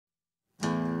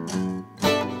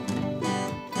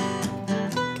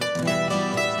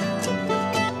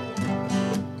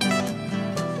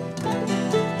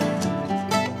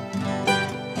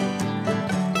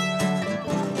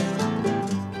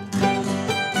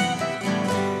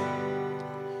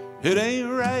It ain't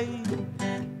right.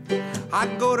 I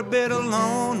go to bed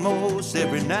alone most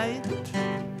every night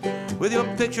with your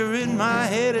picture in my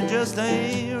head. It just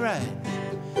ain't right.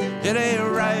 It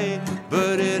ain't right,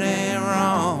 but it ain't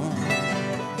wrong.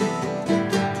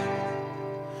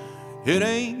 It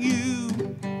ain't you.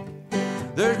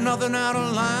 There's nothing out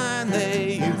of line that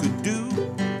you could do.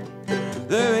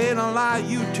 There ain't a lie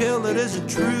you tell that isn't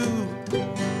true.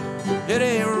 It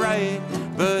ain't right,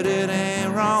 but it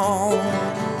ain't wrong.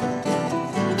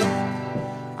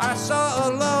 I saw a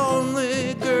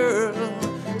lonely girl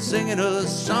singing a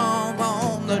song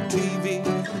on the TV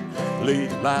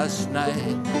late last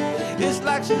night. It's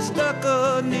like she stuck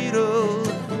a needle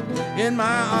in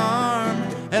my arm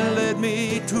and led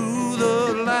me to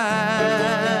the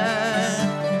line.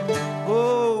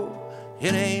 Oh,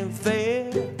 it ain't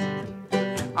fair.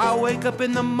 I wake up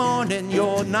in the morning,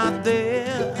 you're not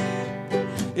there.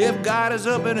 If God is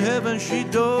up in heaven, she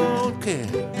don't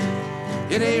care.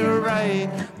 It ain't right,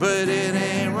 but it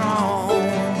ain't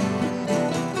wrong.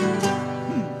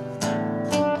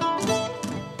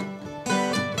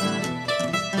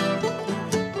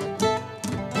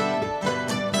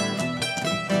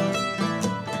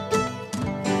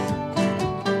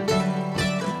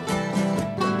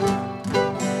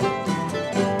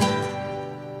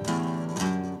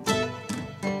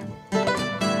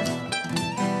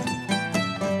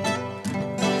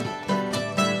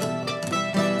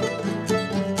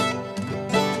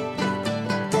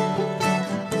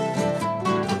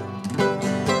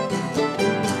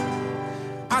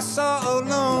 I saw a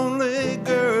lonely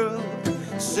girl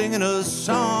singing a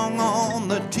song on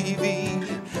the TV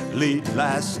late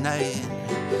last night.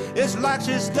 It's like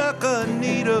she stuck a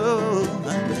needle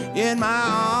in my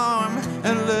arm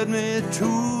and led me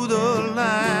to the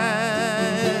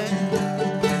line.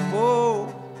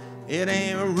 Oh, it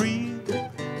ain't real.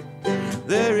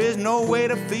 There is no way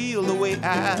to feel the way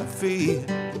I feel.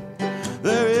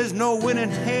 There is no winning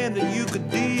hand that you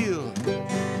could deal.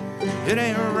 It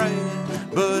ain't right,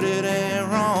 but it ain't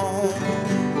wrong.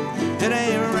 It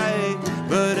ain't right.